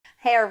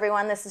Hey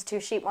everyone, this is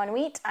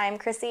𝗕𝗓𝗏𝗧𝗏𝗦𝗧𝗔𝗠𝗣. I'm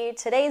Krissy.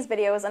 Today's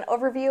video is an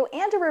overview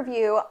and a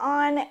review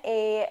on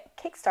a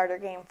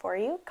Kickstarter game for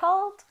you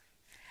called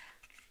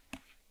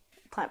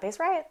Plant-Based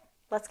Riot.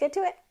 Let's get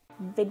to it.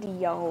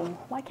 Video.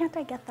 Why can't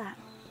I get that?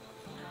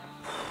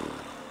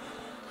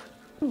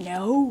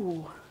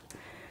 No.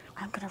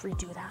 I'm gonna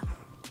redo that.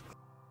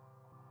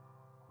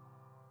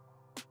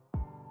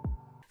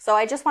 So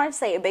I just wanted to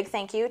say a big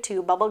thank you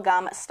to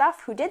Bubblegum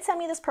Stuff, who did send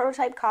me this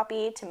prototype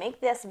copy to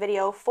make this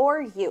video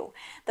for you.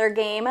 Their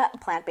game,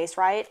 Plant-Based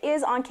Riot,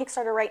 is on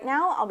Kickstarter right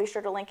now. I'll be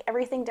sure to link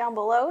everything down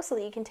below so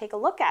that you can take a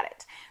look at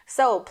it.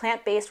 So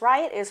Plant-Based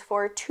Riot is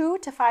for 2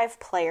 to 5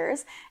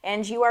 players,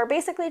 and you are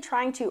basically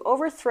trying to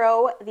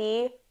overthrow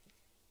the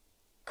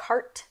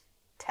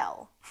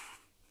cartel.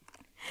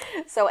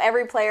 So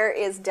every player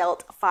is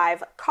dealt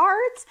 5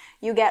 cards.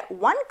 You get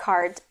 1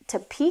 card to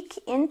peek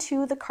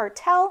into the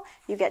cartel.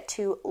 You get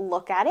to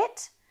look at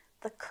it.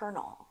 The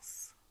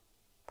kernels.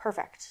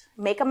 Perfect.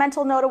 Make a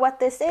mental note of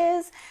what this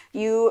is.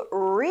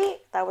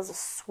 That was a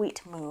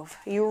sweet move.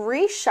 You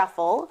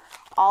reshuffle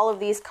all of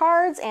these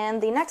cards,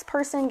 and the next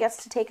person gets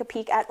to take a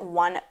peek at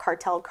 1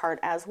 cartel card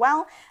as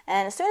well.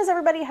 And as soon as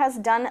everybody has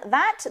done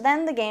that,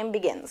 then the game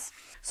begins.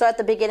 So at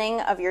the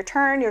beginning of your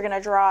turn, you're going to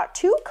draw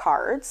 2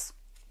 cards.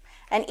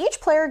 And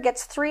each player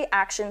gets 3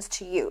 actions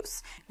to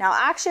use. Now,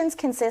 actions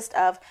consist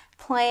of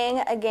playing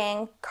a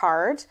gang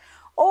card,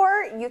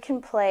 or you can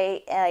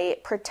play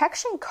a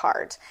protection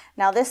card.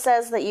 Now, this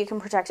says that you can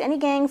protect any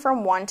gang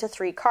from 1 to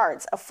 3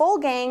 cards. A full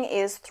gang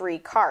is 3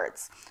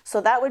 cards, so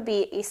that would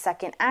be a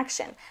second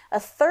action. A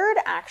third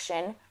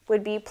action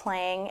would be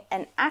playing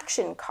an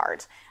action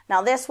card.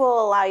 Now, this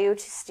will allow you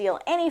to steal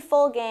any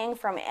full gang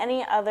from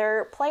any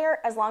other player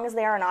as long as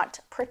they are not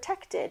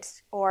protected,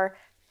 or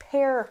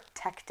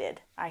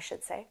protected, I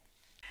should say.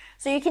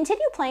 So you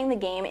continue playing the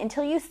game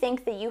until you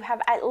think that you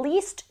have at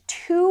least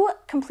 2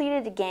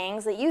 completed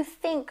gangs that you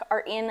think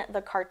are in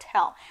the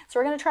cartel. So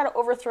we're going to try to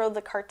overthrow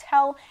the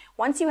cartel.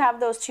 Once you have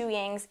those 2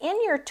 gangs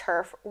in your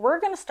turf, we're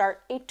going to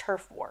start a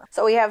turf war.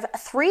 So we have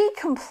 3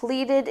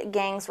 completed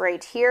gangs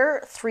right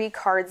here, 3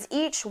 cards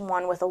each,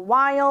 1 with a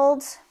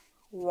wild,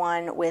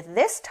 1 with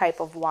this type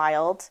of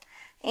wild,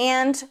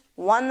 and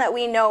 1 that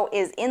we know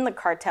is in the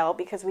cartel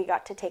because we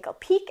got to take a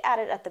peek at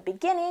it at the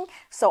beginning,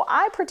 so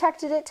I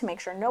protected it to make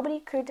sure nobody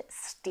could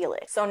steal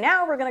it. So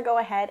now we're going to go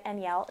ahead and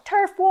yell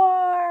turf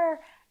war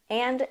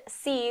and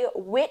see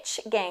which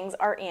gangs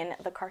are in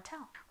the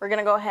cartel. We're going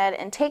to go ahead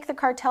and take the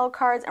cartel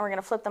cards and we're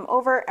going to flip them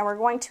over, and we're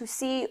going to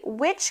see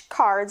which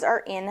cards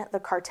are in the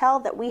cartel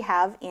that we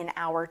have in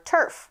our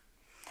turf.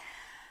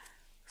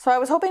 So I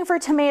was hoping for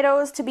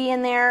tomatoes to be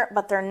in there,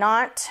 but they're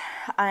not,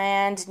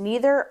 and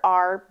neither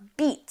are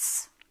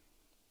beets.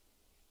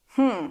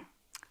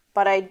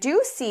 But I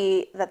do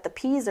see that the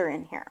peas are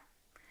in here.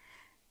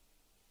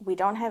 We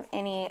don't have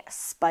any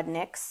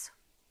𝗬𝗪𝗧𝗔𝗥𝗧𝗘𝗥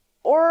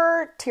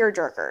or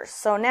𝗕𝗔𝗥𝗧𝗔𝗠𝗥.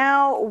 So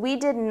now we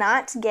did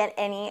not get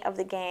any of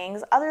the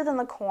gangs other than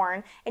the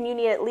corn, and you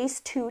need at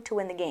least 2 to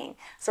win the game.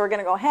 So we're going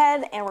to go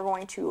ahead and we're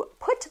going to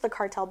put the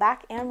cartel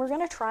back, and we're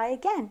going to try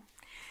again.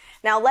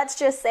 Now, let's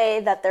just say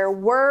that there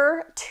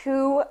were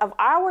 2 of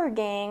our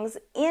gangs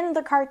in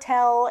the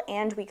cartel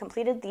and we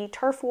completed the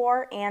turf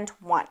war and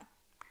won.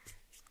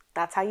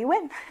 That's how you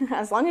win.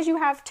 As long as you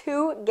have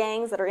 2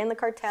 gangs that are in the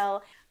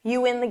cartel, you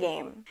win the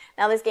game.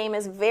 Now, this game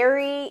is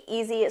very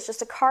easy. It's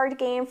just a card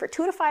game for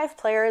 2 to 5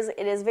 players.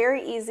 It is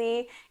very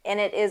easy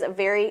and it is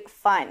very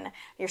fun.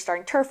 You're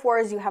starting turf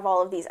wars. You have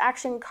all of these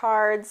action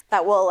cards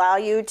that will allow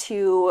you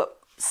to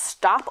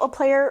stop a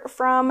player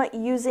from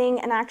using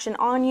an action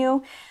on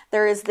you.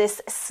 There is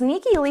this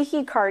sneaky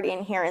leaky card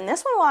in here, and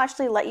this one will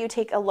actually let you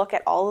take a look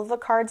at all of the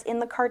cards in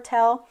the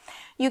cartel.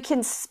 You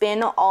can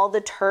spin all the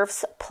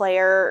turfs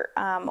player,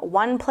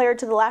 1 player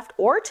to the left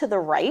or to the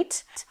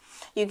right.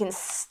 You can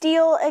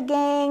steal a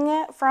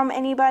gang from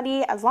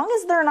anybody as long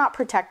as they're not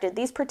protected.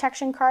 These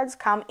protection cards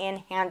come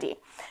in handy.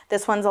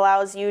 This one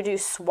allows you to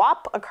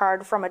swap a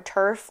card from a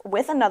turf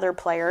with another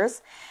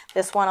player's.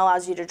 This one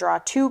allows you to draw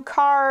 2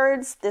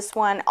 cards. This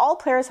one, all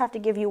players have to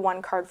give you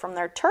 1 card from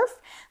their turf.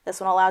 This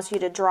one allows you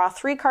to draw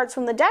 3 cards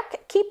from the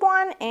deck, keep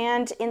 1,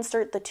 and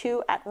insert the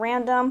 2 at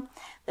random.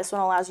 This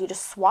one allows you to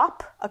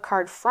swap a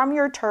card from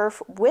your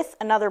turf with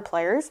another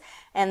player's.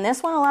 And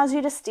this one allows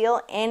you to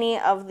steal any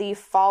of the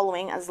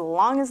following as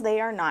long as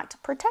they are not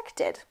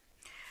protected.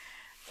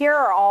 Here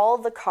are all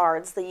the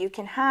cards that you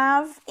can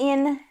have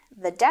in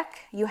the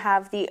deck. You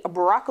have the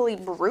broccoli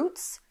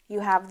brutes. You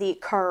have the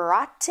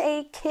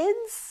karate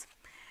kids.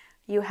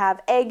 You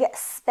have egg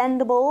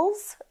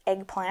spendables,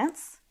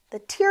 eggplants. The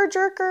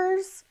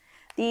tearjerkers.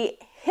 The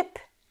hip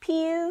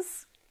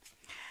peas.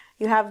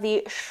 You have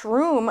the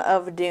shroom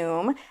of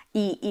doom,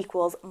 E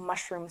equals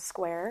mushroom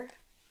square.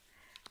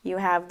 You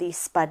have the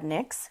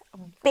𝗬𝗪𝗧𝗏𝗧𝗏𝗧𝗏,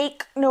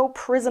 bake no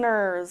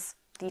prisoners.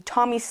 The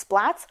Tommy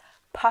Splats,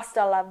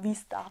 pasta la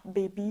vista,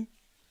 baby.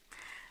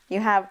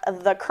 You have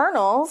the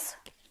kernels,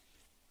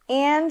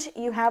 and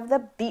you have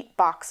the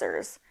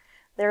beatboxers.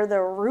 They're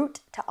the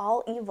root to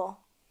all evil.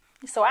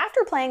 So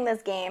after playing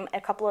this game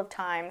a couple of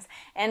times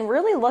and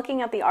really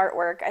looking at the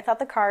artwork, I thought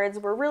the cards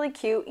were really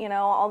cute, you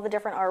know, all the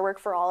different artwork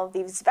for all of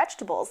these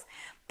vegetables.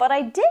 But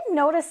I did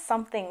notice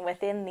something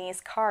within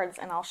these cards,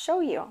 and I'll show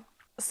you.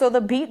 So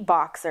the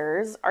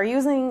beatboxers are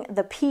using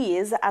the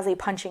peas as a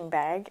punching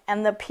bag,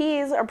 and the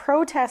peas are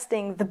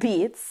protesting the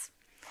beets.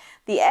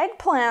 The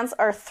eggplants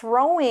are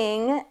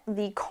throwing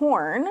the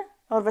corn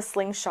out of a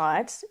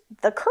slingshot.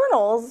 The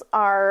kernels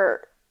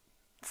are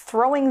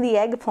throwing the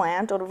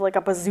eggplant out of like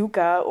a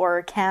bazooka or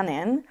a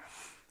cannon.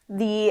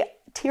 The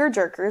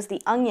tear-jerkers,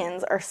 the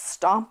onions, are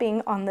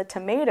stomping on the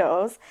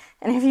tomatoes.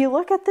 And if you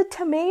look at the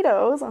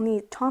tomatoes on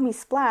the Tommy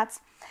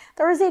Splats,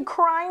 there is a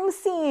crime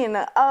scene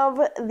of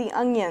the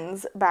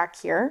onions back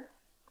here.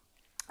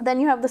 Then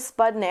you have the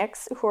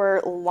𝗪𝗏𝗧𝗔𝗥𝗧𝗘𝗥 who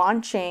are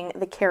launching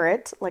the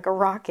carrot like a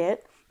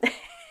rocket.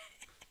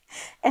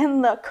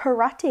 And the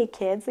karate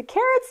kids, the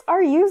carrots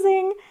are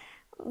using,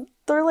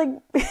 they're like,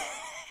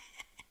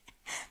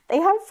 they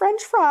have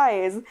French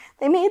fries.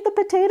 They made the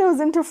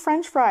potatoes into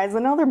French fries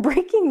and now they're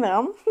breaking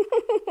them.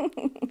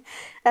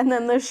 And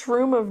then the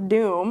shroom of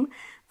doom,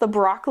 the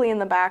broccoli in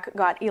the back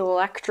got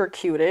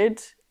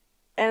electrocuted.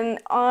 And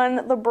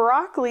on the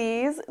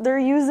broccolis, they're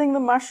using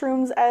the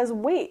mushrooms as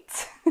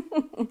weights.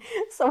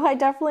 So I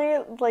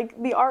definitely, like,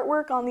 the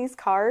artwork on these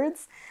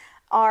cards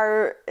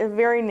are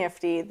very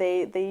nifty.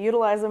 They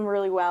utilize them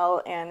really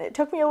well, and it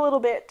took me a little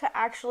bit to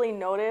actually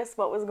notice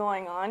what was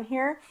going on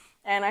here,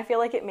 and I feel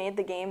like it made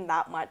the game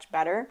that much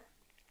better.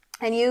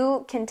 And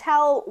you can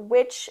tell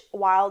which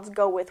wilds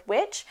go with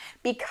which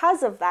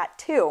because of that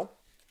too.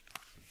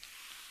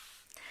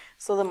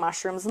 So the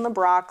mushrooms and the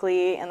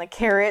broccoli and the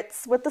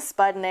carrots with the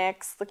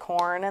𝗪𝗏𝗧𝗏𝗧𝗏, the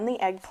corn and the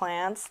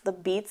eggplants, the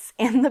beets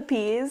and the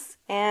peas,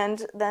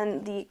 and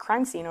then the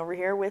crime scene over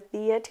here with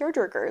the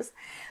tear-jerkers.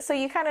 So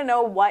you kind of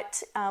know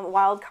what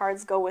wild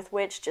cards go with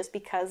which just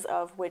because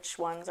of which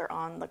ones are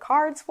on the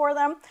cards for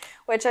them,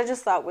 which I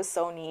just thought was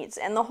so neat.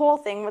 And the whole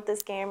thing with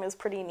this game is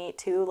pretty neat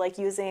too, like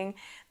using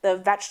the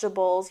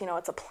vegetables, you know,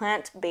 it's a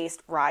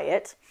plant-based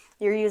riot.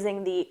 You're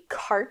using the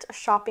cart,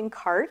 shopping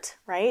cart,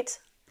 right?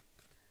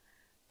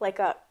 Like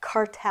a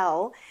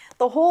cartel.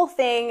 The whole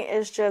thing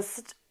is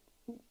just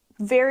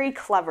very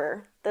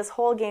clever. This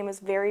whole game is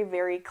very,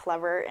 very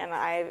clever, and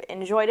I've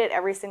enjoyed it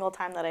every single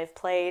time that I've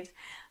played.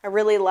 I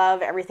really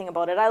love everything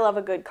about it. I love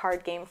a good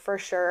card game for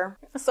sure.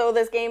 So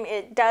this game,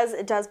 it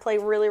does play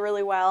really,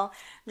 really well.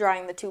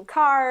 Drawing the two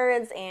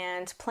cards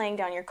and playing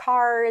down your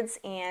cards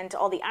and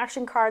all the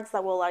action cards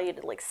that will allow you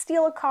to like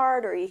steal a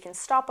card or you can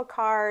stop a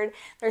card.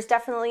 There's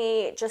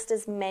definitely just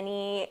as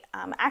many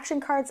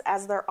action cards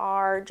as there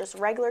are just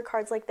regular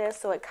cards like this,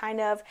 so it kind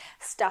of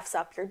stuffs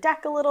up your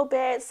deck a little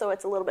bit, so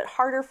it's a little bit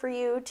harder for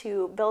you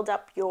to build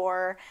up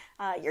your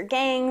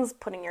gangs,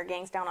 putting your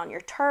gangs down on your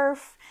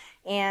turf.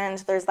 And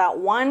there's that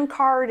one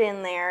card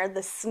in there,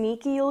 the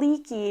sneaky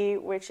leaky,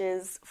 which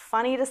is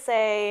funny to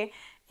say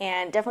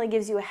and definitely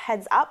gives you a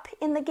heads up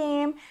in the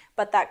game,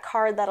 but that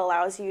card that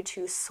allows you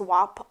to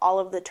swap all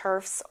of the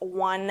turfs,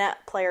 one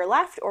player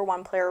left or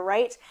one player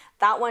right,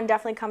 that one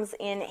definitely comes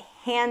in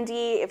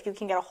handy if you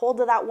can get a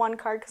hold of that one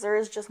card, because there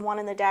is just one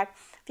in the deck.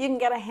 If you can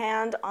get a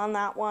hand on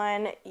that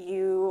one,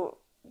 you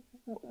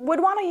would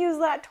want to use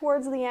that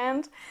towards the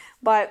end.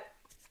 But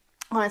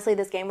honestly,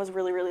 this game was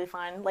really, really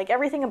fun. Like,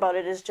 everything about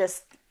it is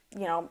just,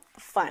 you know,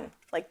 fun.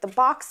 Like, the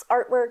box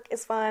artwork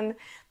is fun.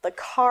 The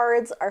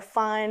cards are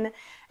fun.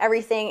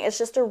 Everything. It's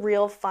just a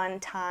real fun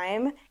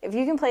time. If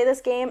you can play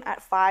this game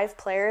at 5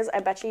 players, I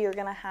bet you're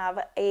going to have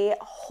a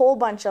whole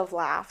bunch of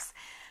laughs.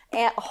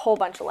 And a whole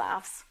bunch of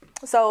laughs.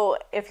 So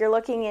if you're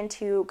looking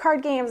into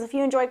card games, if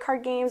you enjoy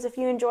card games, if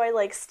you enjoy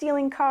like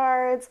stealing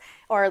cards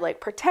or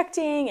like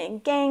protecting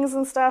and gangs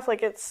and stuff,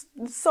 like, it's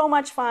so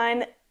much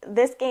fun.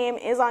 This game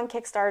is on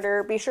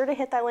Kickstarter. Be sure to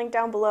hit that link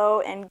down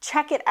below and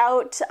check it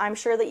out. I'm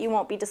sure that you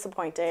won't be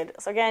disappointed.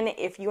 So again,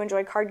 if you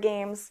enjoy card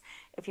games,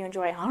 if you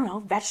enjoy, I don't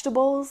know,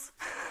 vegetables,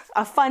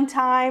 a fun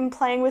time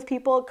playing with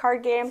people,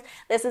 card games,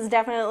 this is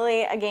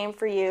definitely a game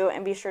for you,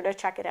 and be sure to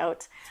check it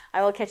out.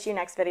 I will catch you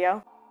next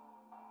video.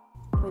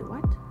 Wait,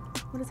 what?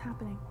 What is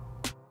happening?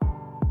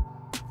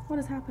 What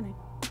is happening?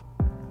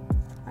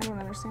 I don't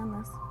understand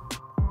this.